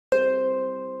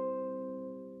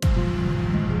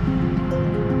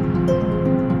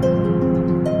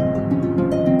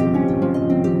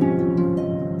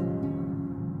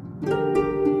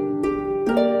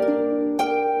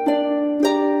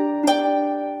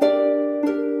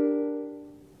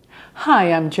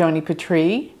Hi, I'm Joni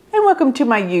Patry, and welcome to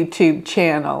my YouTube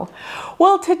channel.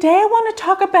 Well, today I want to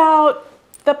talk about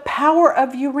the power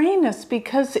of Uranus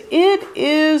because it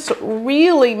is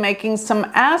really making some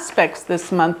aspects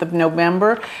this month of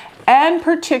November and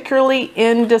particularly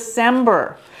in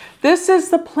December. This is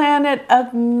the planet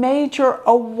of major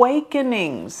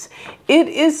awakenings. It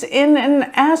is in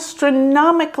an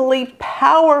astronomically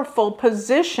powerful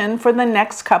position for the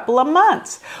next couple of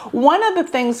months. One of the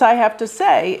things I have to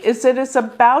say is that it's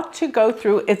about to go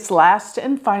through its last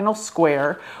and final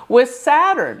square with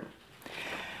Saturn.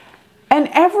 And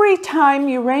every time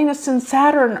Uranus and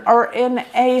Saturn are in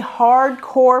a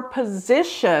hardcore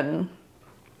position,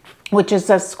 which is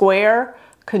a square,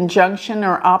 conjunction,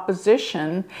 or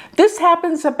opposition, this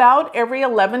happens about every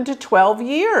 11 to 12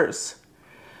 years.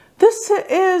 This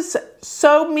is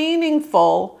so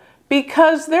meaningful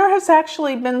because there has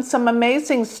actually been some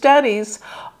amazing studies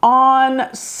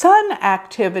on sun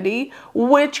activity,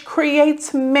 which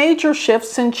creates major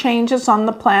shifts and changes on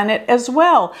the planet as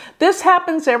well. This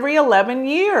happens every 11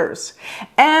 years.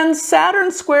 And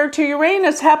Saturn square to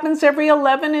Uranus happens every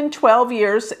 11 and 12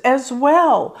 years as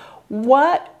well.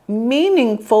 What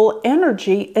meaningful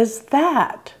energy is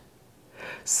that?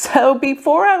 So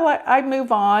before I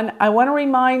move on, I want to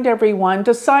remind everyone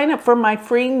to sign up for my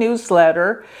free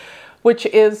newsletter, which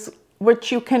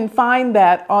you can find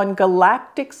that on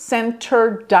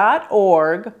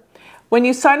galacticcenter.org. When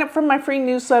you sign up for my free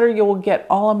newsletter, you will get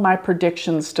all of my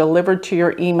predictions delivered to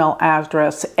your email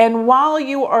address. And while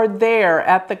you are there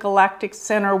at the Galactic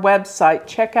Center website,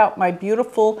 check out my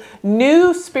beautiful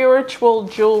new spiritual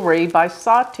jewelry by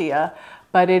Satya,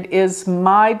 but it is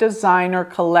my designer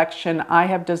collection. I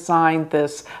have designed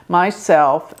this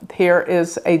myself. Here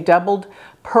is a doubled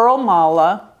pearl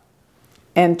mala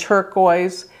and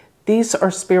turquoise. These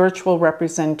are spiritual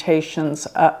representations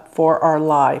for our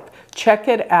life. Check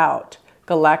it out.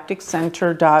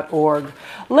 galacticcenter.org.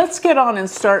 Let's get on and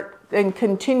start and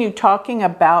continue talking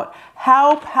about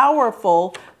how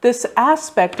powerful this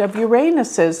aspect of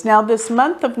Uranus is. Now, this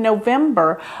month of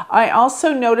November, I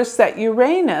also noticed that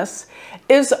Uranus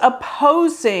is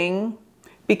opposing,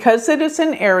 because it is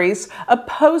in Aries,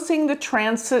 opposing the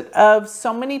transit of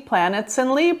so many planets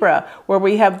in Libra, where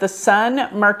we have the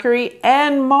Sun, Mercury,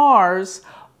 and Mars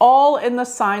all in the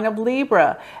sign of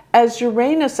Libra. As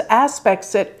Uranus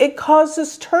aspects it, it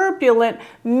causes turbulent,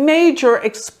 major,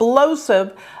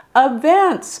 explosive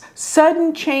events,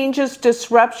 sudden changes,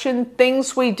 disruption,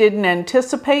 things we didn't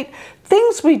anticipate,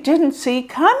 things we didn't see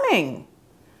coming.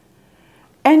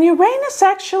 And Uranus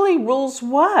actually rules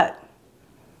what?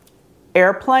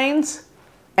 Airplanes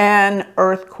and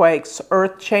earthquakes,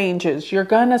 earth changes. You're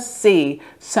going to see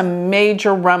some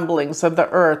major rumblings of the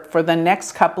earth for the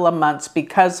next couple of months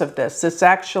because of this. This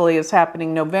actually is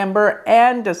happening November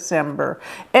and December.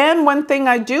 And one thing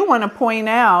I do want to point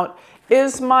out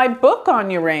is my book on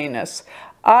Uranus.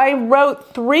 I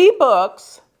wrote 3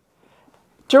 books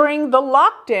during the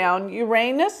lockdown: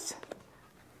 Uranus,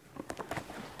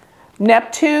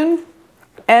 Neptune,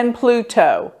 and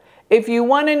Pluto. If you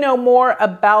want to know more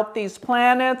about these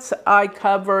planets, I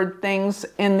covered things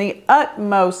in the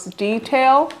utmost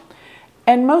detail,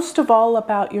 and most of all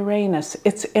about Uranus,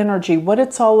 its energy, what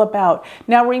it's all about.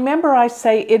 Now remember, I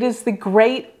say it is the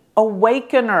great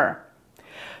awakener.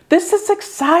 This is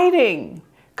exciting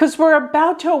because we're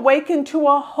about to awaken to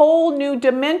a whole new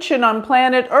dimension on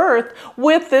planet Earth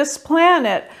with this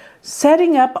planet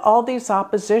setting up all these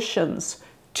oppositions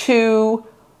to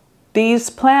these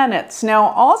planets.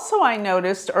 Now, also I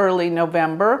noticed early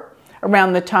November,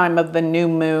 around the time of the new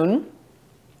moon,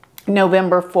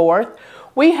 November 4th,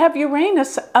 we have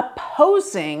Uranus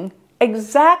opposing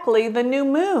exactly the new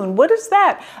moon. What is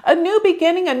that? A new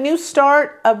beginning, a new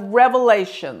start of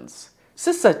revelations. This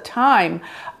is a time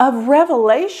of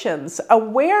revelations,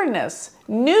 awareness,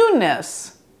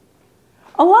 newness.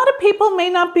 A lot of people may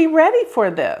not be ready for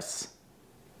this.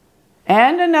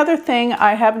 And another thing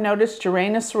I have noticed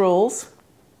Uranus rules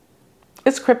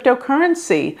is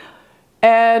cryptocurrency.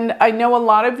 And I know a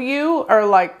lot of you are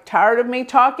like tired of me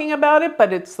talking about it,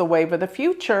 but it's the wave of the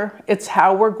future. It's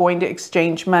how we're going to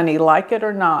exchange money, like it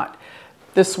or not.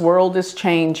 This world is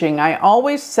changing. I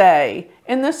always say,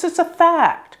 and this is a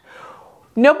fact,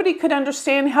 nobody could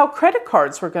understand how credit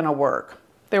cards were going to work.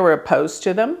 They were opposed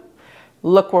to them.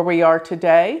 Look where we are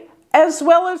today. As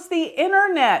well as the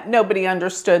internet. Nobody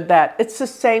understood that. It's the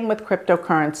same with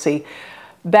cryptocurrency.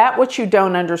 That which you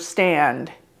don't understand,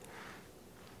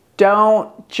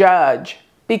 don't judge.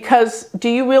 Because do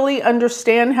you really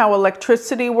understand how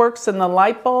electricity works in the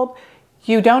light bulb?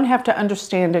 You don't have to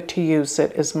understand it to use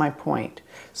it, is my point.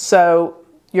 So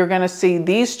you're going to see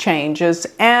these changes.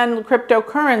 And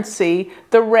cryptocurrency,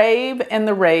 the rave and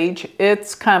the rage,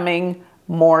 it's coming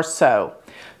more so.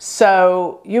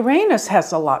 So Uranus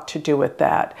has a lot to do with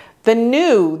that. The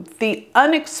new, the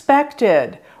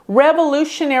unexpected,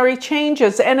 revolutionary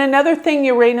changes. And another thing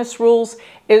Uranus rules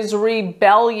is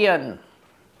rebellion.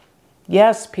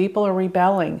 Yes, people are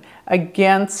rebelling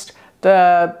against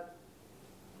the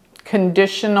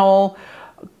conventional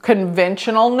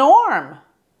norm.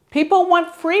 People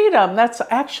want freedom. That's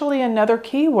actually another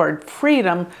key word,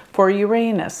 freedom for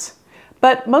Uranus.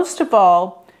 But most of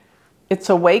all, it's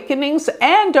awakenings,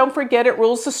 and don't forget it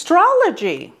rules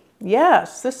astrology.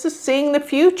 Yes, this is seeing the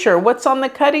future, what's on the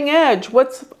cutting edge,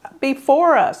 what's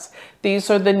before us. These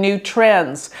are the new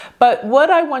trends. But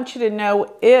what I want you to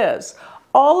know is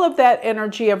all of that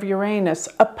energy of Uranus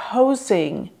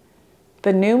opposing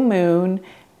the new moon,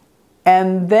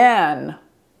 and then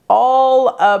all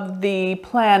of the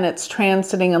planets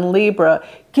transiting in Libra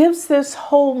gives this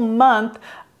whole month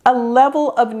a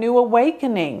level of new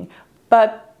awakening.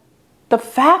 But the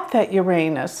fact that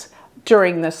Uranus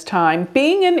during this time,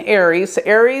 being in Aries,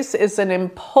 Aries is an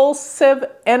impulsive,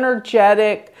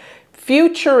 energetic,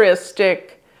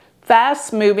 futuristic,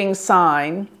 fast-moving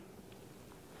sign.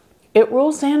 It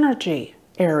rules energy,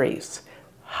 Aries,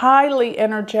 highly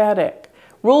energetic,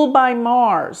 ruled by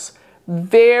Mars,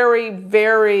 very,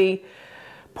 very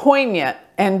poignant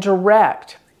and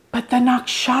direct. But the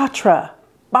nakshatra,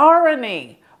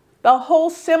 Bharani, the whole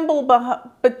symbol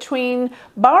between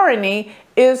Bharani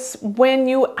is when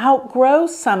you outgrow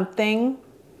something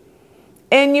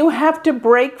and you have to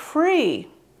break free.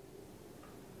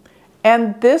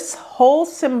 And this whole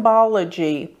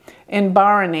symbology in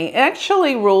Bharani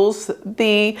actually rules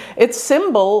its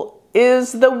symbol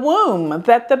is the womb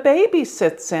that the baby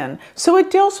sits in. So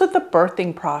it deals with the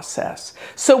birthing process.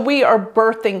 So we are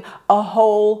birthing a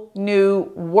whole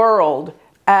new world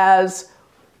as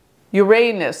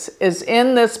Uranus is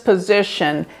in this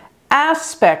position,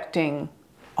 aspecting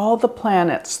all the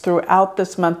planets throughout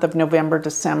this month of November,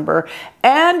 December.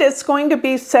 And it's going to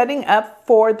be setting up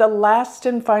for the last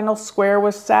and final square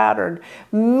with Saturn,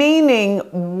 meaning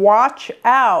watch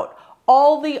out.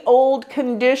 All the old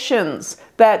conditions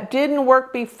that didn't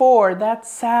work before,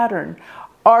 that's Saturn,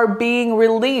 are being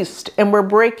released, and we're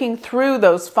breaking through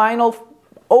those final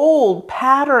old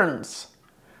patterns,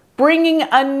 bringing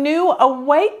a new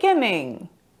awakening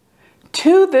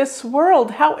to this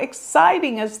world. How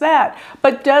exciting is that?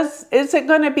 But is it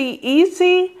going to be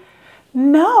easy?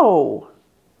 No.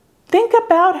 Think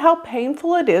about how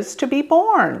painful it is to be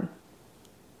born.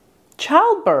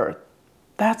 Childbirth.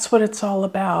 That's what it's all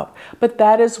about. But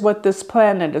that is what this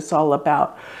planet is all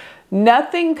about.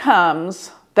 Nothing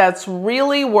comes that's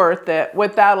really worth it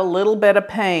without a little bit of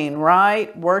pain,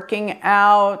 right? Working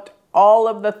out, all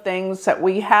of the things that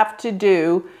we have to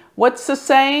do. What's the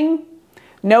saying?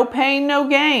 No pain, no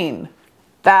gain.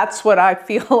 That's what I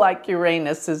feel like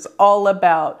Uranus is all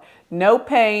about. No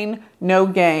pain, no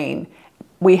gain.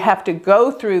 We have to go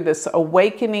through this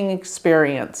awakening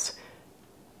experience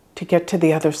to get to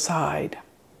the other side.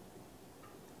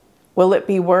 Will it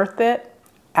be worth it?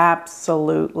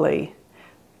 Absolutely.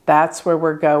 That's where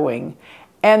we're going.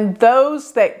 And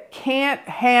those that can't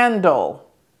handle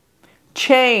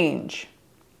change,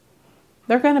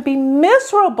 they're going to be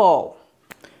miserable.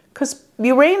 Because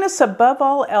Uranus, above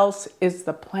all else, is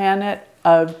the planet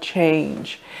of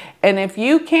change. And if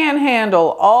you can't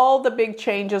handle all the big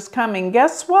changes coming,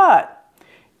 guess what?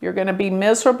 You're going to be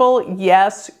miserable.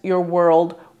 Yes, your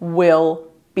world will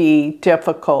be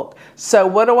difficult. So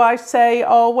what do I say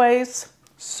always?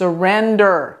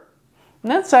 Surrender.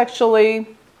 And that's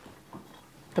actually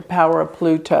the power of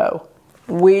Pluto.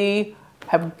 We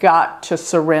have got to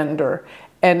surrender.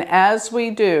 And as we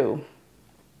do,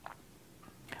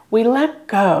 we let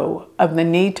go of the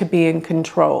need to be in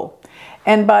control.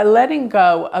 And by letting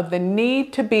go of the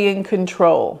need to be in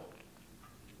control,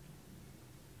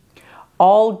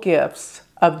 all gifts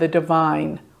of the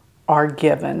divine are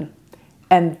given.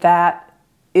 And that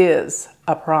is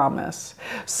a promise.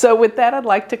 So with that, I'd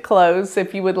like to close.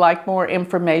 If you would like more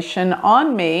information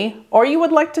on me, or you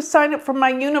would like to sign up for my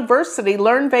university,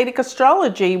 Learn Vedic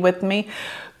Astrology with me,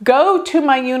 go to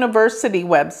my university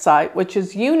website, which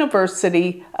is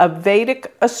University of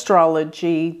Vedic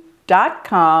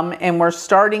Astrology.com, and we're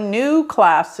starting new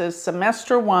classes,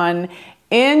 semester 1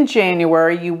 in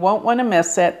January. You won't want to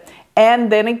miss it.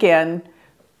 And then again,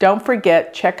 don't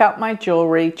forget, check out my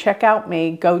jewelry, check out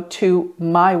me, go to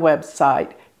my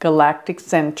website,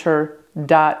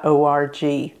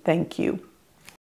 galacticcenter.org. Thank you.